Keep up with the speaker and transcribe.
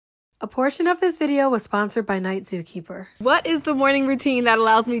A portion of this video was sponsored by Night Zookeeper. What is the morning routine that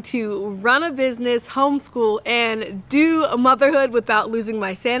allows me to run a business, homeschool, and do motherhood without losing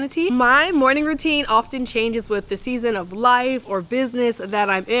my sanity? My morning routine often changes with the season of life or business that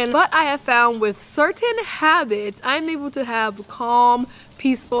I'm in, but I have found with certain habits, I'm able to have calm,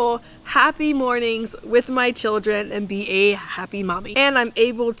 peaceful, happy mornings with my children and be a happy mommy. And I'm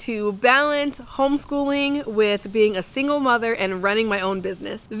able to balance homeschooling with being a single mother and running my own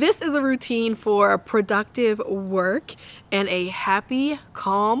business. This is a routine for productive work and a happy,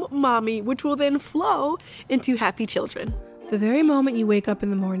 calm mommy, which will then flow into happy children. The very moment you wake up in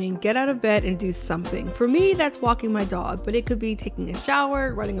the morning, get out of bed and do something. For me, that's walking my dog, but it could be taking a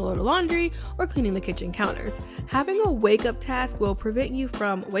shower, running a load of laundry, or cleaning the kitchen counters. Having a wake-up task will prevent you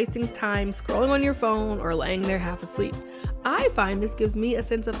from wasting time scrolling on your phone or laying there half asleep. I find this gives me a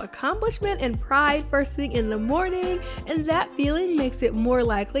sense of accomplishment and pride first thing in the morning, and that feeling makes it more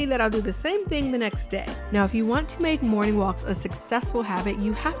likely that I'll do the same thing the next day. Now, if you want to make morning walks a successful habit,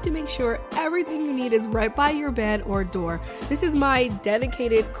 you have to make sure everything you need is right by your bed or door. This is my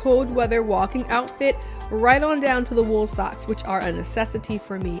dedicated cold weather walking outfit, right on down to the wool socks, which are a necessity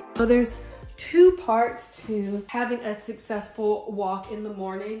for me. So there's two parts to having a successful walk in the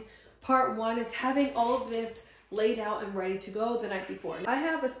morning. Part one is having all of this laid out and ready to go the night before. I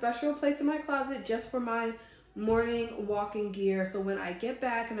have a special place in my closet just for my morning walking gear. So when I get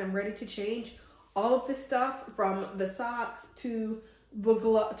back and I'm ready to change, all of this stuff from the socks to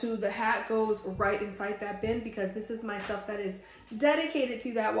the hat goes right inside that bin, because this is my stuff that is dedicated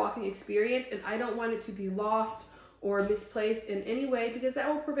to that walking experience, and I don't want it to be lost or misplaced in any way, because that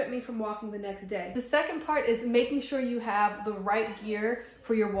will prevent me from walking the next day. The second part is making sure you have the right gear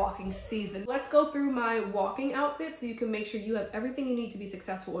for your walking season. Let's go through my walking outfit so you can make sure you have everything you need to be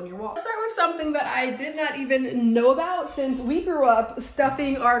successful on your walk. Let's start with something that I did not even know about since we grew up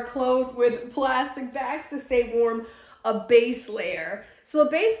stuffing our clothes with plastic bags to stay warm, a base layer. So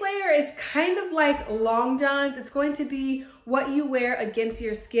a base layer is kind of like long johns. It's going to be what you wear against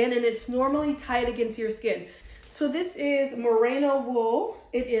your skin, and it's normally tight against your skin. So this is merino wool.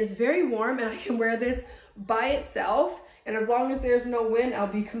 It is very warm, and I can wear this by itself. And as long as there's no wind, I'll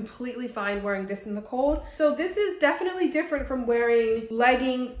be completely fine wearing this in the cold. So this is definitely different from wearing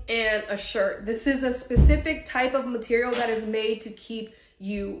leggings and a shirt. This is a specific type of material that is made to keep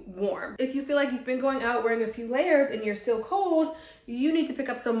you warm. If you feel like you've been going out wearing a few layers and you're still cold, you need to pick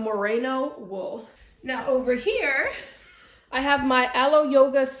up some merino wool. Now over here, I have my Aloe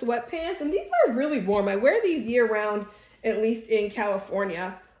Yoga sweatpants, and these are really warm. I wear these year round, at least in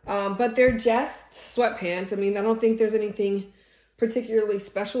California, but they're just sweatpants. I mean, I don't think there's anything particularly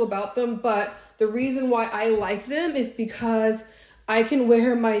special about them, but the reason why I like them is because I can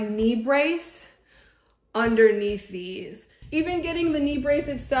wear my knee brace underneath these. Even getting the knee brace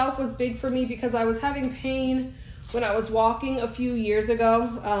itself was big for me because I was having pain when I was walking a few years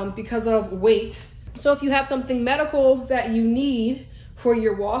ago because of weight. So if you have something medical that you need for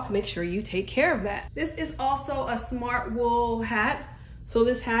your walk, make sure you take care of that. This is also a smart wool hat. So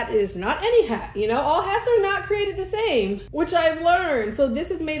this hat is not any hat, you know, all hats are not created the same, which I've learned. So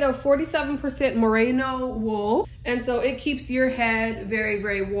this is made of 47% merino wool. And so it keeps your head very,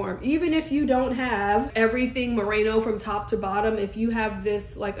 very warm. Even if you don't have everything merino from top to bottom, if you have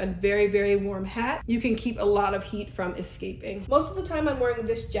this like a very, very warm hat, you can keep a lot of heat from escaping. Most of the time I'm wearing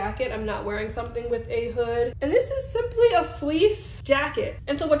this jacket. I'm not wearing something with a hood. And this is simply a fleece jacket.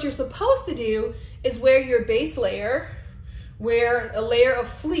 And so what you're supposed to do is wear your base layer, wear a layer of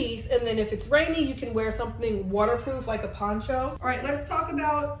fleece, and then if it's rainy, you can wear something waterproof like a poncho. All right, let's talk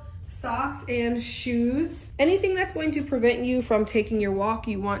about socks and shoes. Anything that's going to prevent you from taking your walk,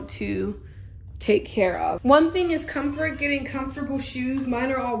 you want to take care of. One thing is comfort, getting comfortable shoes.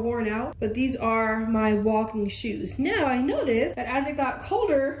 Mine are all worn out, but these are my walking shoes. Now I noticed that as it got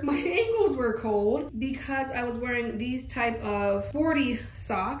colder, my ankles were cold because I was wearing these type of sporty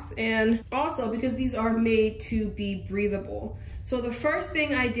socks, and also because these are made to be breathable. So the first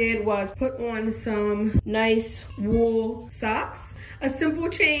thing I did was put on some nice wool socks. A simple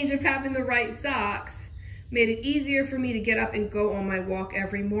change of having the right socks made it easier for me to get up and go on my walk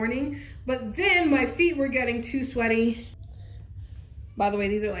every morning. But then my feet were getting too sweaty. By the way,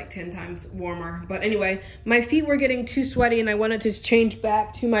 these are like 10 times warmer. But anyway, my feet were getting too sweaty and I wanted to change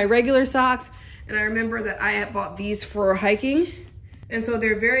back to my regular socks. And I remember that I had bought these for hiking. And so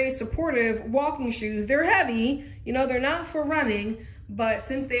they're very supportive walking shoes. They're heavy, you know, they're not for running, but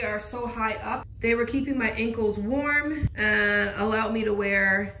since they are so high up, they were keeping my ankles warm and allowed me to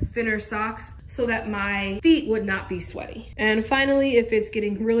wear thinner socks so that my feet would not be sweaty. And finally, if it's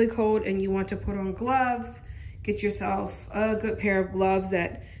getting really cold and you want to put on gloves, get yourself a good pair of gloves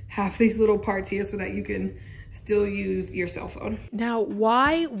that have these little parts here so that you can still use your cell phone. Now,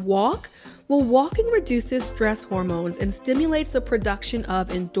 why walk? Well, walking reduces stress hormones and stimulates the production of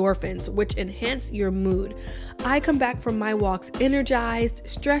endorphins, which enhance your mood. I come back from my walks energized,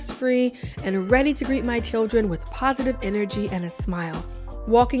 stress-free, and ready to greet my children with positive energy and a smile.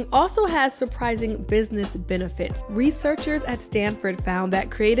 Walking also has surprising business benefits. Researchers at Stanford found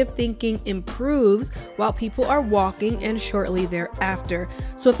that creative thinking improves while people are walking and shortly thereafter.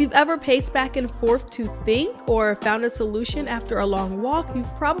 So if you've ever paced back and forth to think or found a solution after a long walk,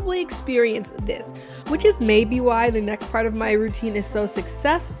 you've probably experienced this, which is maybe why the next part of my routine is so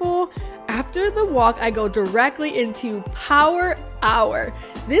successful. After the walk, I go directly into power hour.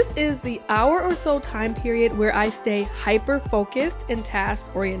 This is the hour or so time period where I stay hyper-focused and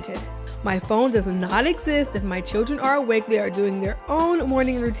task-oriented. My phone does not exist. If my children are awake, they are doing their own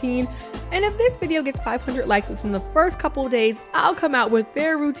morning routine. And if this video gets 500 likes within the first couple of days, I'll come out with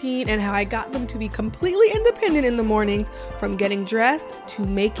their routine and how I got them to be completely independent in the mornings, from getting dressed to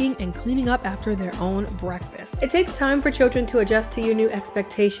making and cleaning up after their own breakfast. It takes time for children to adjust to your new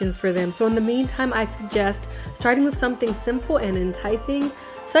expectations for them. So in the meantime, I suggest starting with something simple and enticing,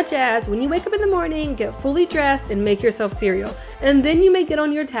 such as when you wake up in the morning, get fully dressed and make yourself cereal. And then you may get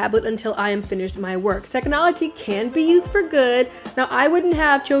on your tablet until I am finished my work. Technology can be used for good. Now, I wouldn't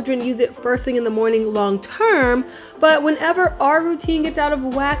have children use it first thing in the morning long term, but whenever our routine gets out of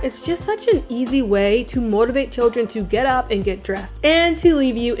whack, it's just such an easy way to motivate children to get up and get dressed and to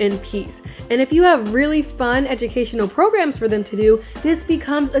leave you in peace. And if you have really fun educational programs for them to do, this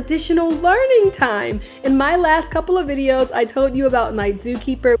becomes additional learning time. In my last couple of videos, I told you about Night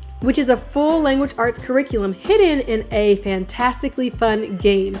Zookeeper, which is a full language arts curriculum hidden in a fantastically fun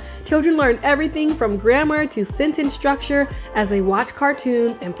game. Children learn everything from grammar to sentence structure as they watch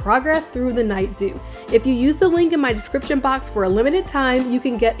cartoons and progress through the night zoo. If you use the link in my description box for a limited time, you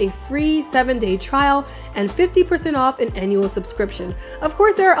can get a free 7-day trial and 50% off an annual subscription. Of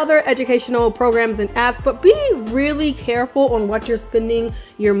course, there are other educational programs and apps, but be really careful on what you're spending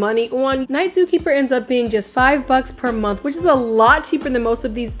your money on. Night Zookeeper ends up being just $5 per month, which is a lot cheaper than most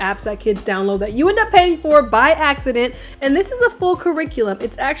of these apps that kids download that you end up paying for by accident. And this is a full curriculum.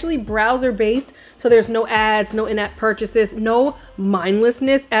 It's actually browser based, so there's no ads, no in-app purchases, no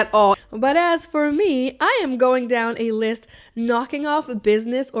mindlessness at all. But as for me, I am going down a list knocking off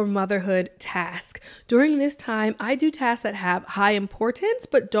business or motherhood tasks. During this time, I do tasks that have high importance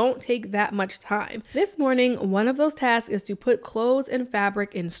but don't take that much time. This morning, one of those tasks is to put clothes and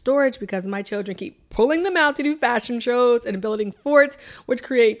fabric in storage because my children keep pulling them out to do fashion shows and building forts, which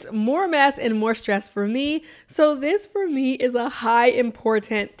creates more mess and more stress for me. So this for me is a high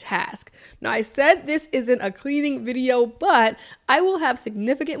important task. Now, I said this isn't a cleaning video, but I will have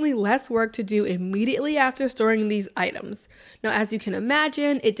significantly less work to do immediately after storing these items. Now, as you can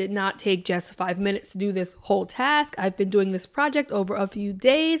imagine, it did not take just 5 minutes to do this whole task. I've been doing this project over a few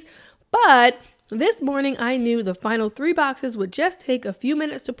days, but this morning I knew the final 3 boxes would just take a few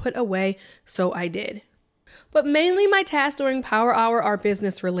minutes to put away, so I did. But mainly my tasks during Power Hour are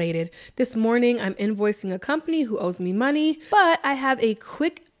business related. This morning I'm invoicing a company who owes me money, but I have a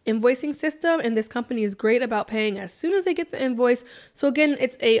quick invoicing system and this company is great about paying as soon as they get the invoice. So again,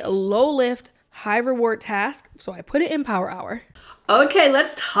 it's a low lift, high reward task, so I put it in Power Hour. Okay,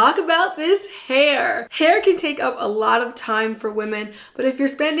 let's talk about this hair. Hair can take up a lot of time for women, but if you're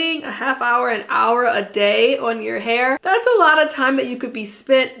spending a half hour, an hour a day on your hair, that's a lot of time that you could be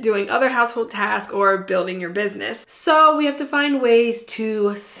spent doing other household tasks or building your business. So we have to find ways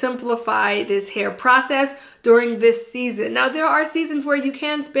to simplify this hair process during this season. Now, there are seasons where you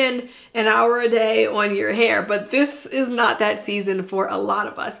can spend an hour a day on your hair, but this is not that season for a lot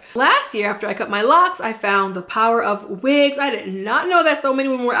of us. Last year, after I cut my locks, I found the power of wigs. I did not know that so many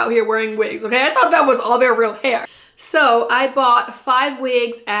women were out here wearing wigs, okay? I thought that was all their real hair. So I bought 5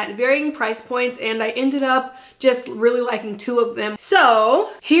 wigs at varying price points and I ended up just really liking 2 of them. So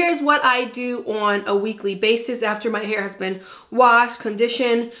here's what I do on a weekly basis after my hair has been washed,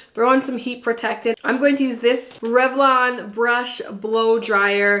 conditioned, throw on some heat protectant. I'm going to use this Revlon brush blow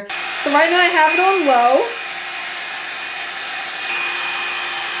dryer. So right now I have it on low.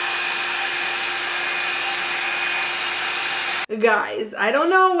 Guys, I don't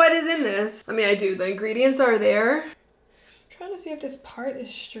know what is in this. I mean, I do. The ingredients are there. I'm trying to see if this part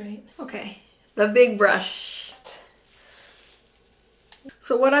is straight. Okay, the big brush.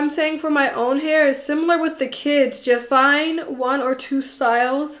 So what I'm saying for my own hair is similar with the kids. Just find 1 or 2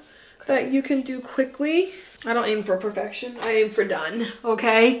 styles that you can do quickly. I don't aim for perfection. I aim for done,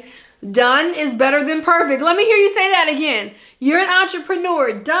 okay? Done is better than perfect. Let me hear you say that again. You're an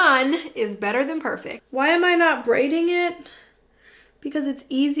entrepreneur. Done is better than perfect. Why am I not braiding it? because it's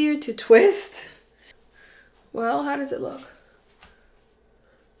easier to twist. Well, how does it look?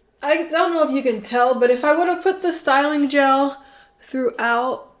 I don't know if you can tell, but if I would have put the styling gel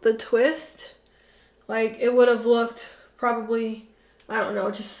throughout the twist, like it would have looked probably, I don't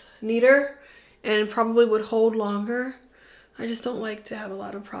know, just neater and probably would hold longer. I just don't like to have a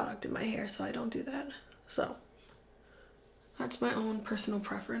lot of product in my hair, so I don't do that. So that's my own personal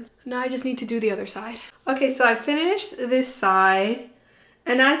preference. Now I just need to do the other side. Okay, so I finished this side.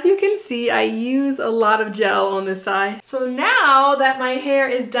 And as you can see, I use a lot of gel on this side. So now that my hair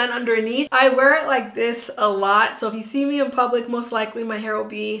is done underneath, I wear it like this a lot. So if you see me in public, most likely my hair will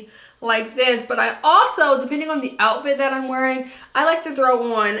be like this. But I also, depending on the outfit that I'm wearing, I like to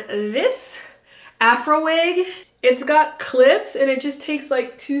throw on this Afro wig. It's got clips and it just takes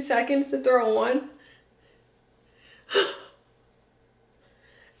like 2 seconds to throw on.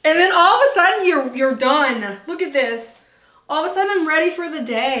 And then all of a sudden you're done. Look at this. All of a sudden I'm ready for the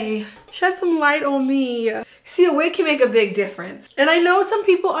day. Shed some light on me. See, a wig can make a big difference. And I know some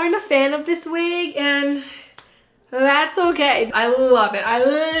people aren't a fan of this wig, and that's okay. I love it. I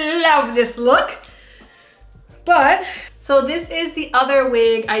love this look. But, so this is the other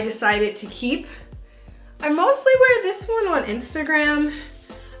wig I decided to keep. I mostly wear this one on Instagram.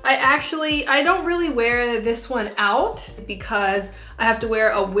 I don't really wear this one out because I have to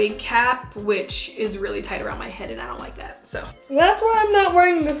wear a wig cap, which is really tight around my head and I don't like that. So that's why I'm not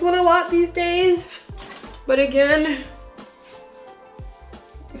wearing this one a lot these days. But again,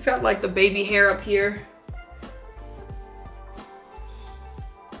 it's got like the baby hair up here.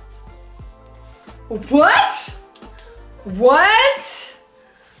 What? What?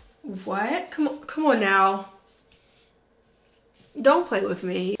 What? Come on now. Don't play with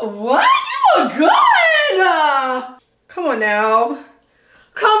me. What? You look good! Come on now.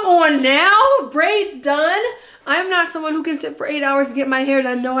 Come on now. Braids done. I'm not someone who can sit for 8 hours to get my hair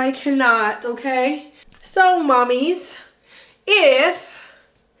done. No, I cannot, okay? So, mommies, if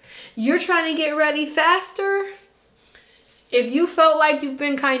you're trying to get ready faster, if you felt like you've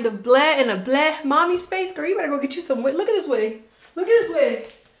been kind of bleh in a bleh mommy space, girl, you better go get you some wig. Look at this wig. Look at this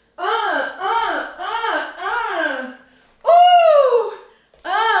wig. Ooh!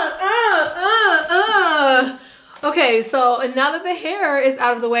 Okay, so now that the hair is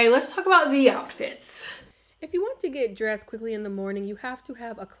out of the way, let's talk about the outfits. If you want to get dressed quickly in the morning, you have to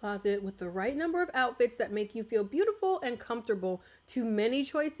have a closet with the right number of outfits that make you feel beautiful and comfortable. Too many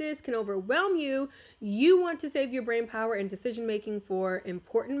choices can overwhelm you. You want to save your brain power and decision making for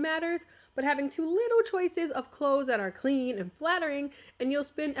important matters, but having too little choices of clothes that are clean and flattering, and you'll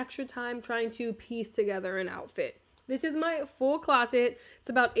spend extra time trying to piece together an outfit. This is my full closet. It's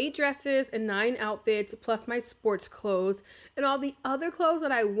about 8 dresses and 9 outfits, plus my sports clothes. And all the other clothes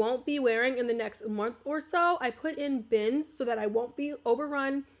that I won't be wearing in the next month or so, I put in bins so that I won't be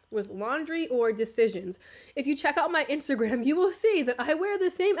overrun with laundry or decisions. If you check out my Instagram, you will see that I wear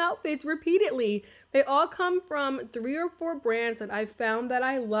the same outfits repeatedly. They all come from 3 or 4 brands that I've found that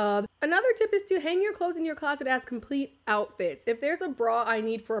I love. Another tip is to hang your clothes in your closet as complete outfits. If there's a bra I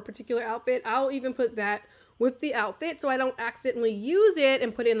need for a particular outfit, I'll even put that with the outfit so I don't accidentally use it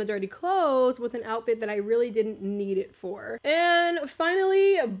and put it in the dirty clothes with an outfit that I really didn't need it for. And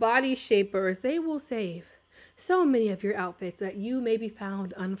finally, body shapers. They will save so many of your outfits that you may be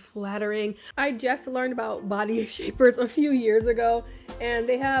found unflattering. I just learned about body shapers a few years ago, and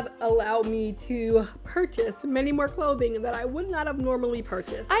they have allowed me to purchase many more clothing that I would not have normally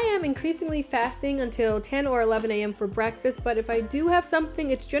purchased. I am increasingly fasting until 10 or 11 a.m. for breakfast, but if I do have something,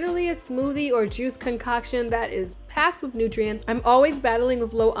 it's generally a smoothie or juice concoction that is packed with nutrients. I'm always battling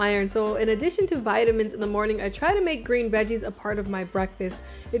with low iron, so in addition to vitamins in the morning, I try to make green veggies a part of my breakfast.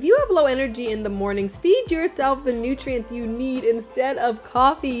 If you have low energy in the mornings, feed yourself the nutrients you need instead of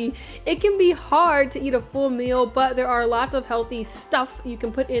coffee. It can be hard to eat a full meal, but there are lots of healthy stuff you can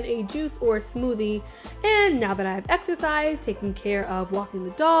put in a juice or smoothie. And now that I've exercised, taken care of walking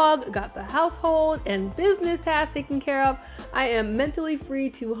the dog, got the household and business tasks taken care of, I am mentally free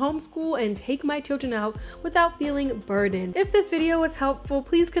to homeschool and take my children out without feeling burdened. If this video was helpful,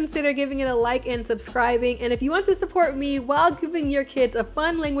 please consider giving it a like and subscribing. And if you want to support me while giving your kids a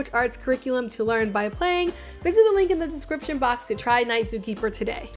fun language arts curriculum to learn by playing, visit the link in the description box to try Night Zookeeper today.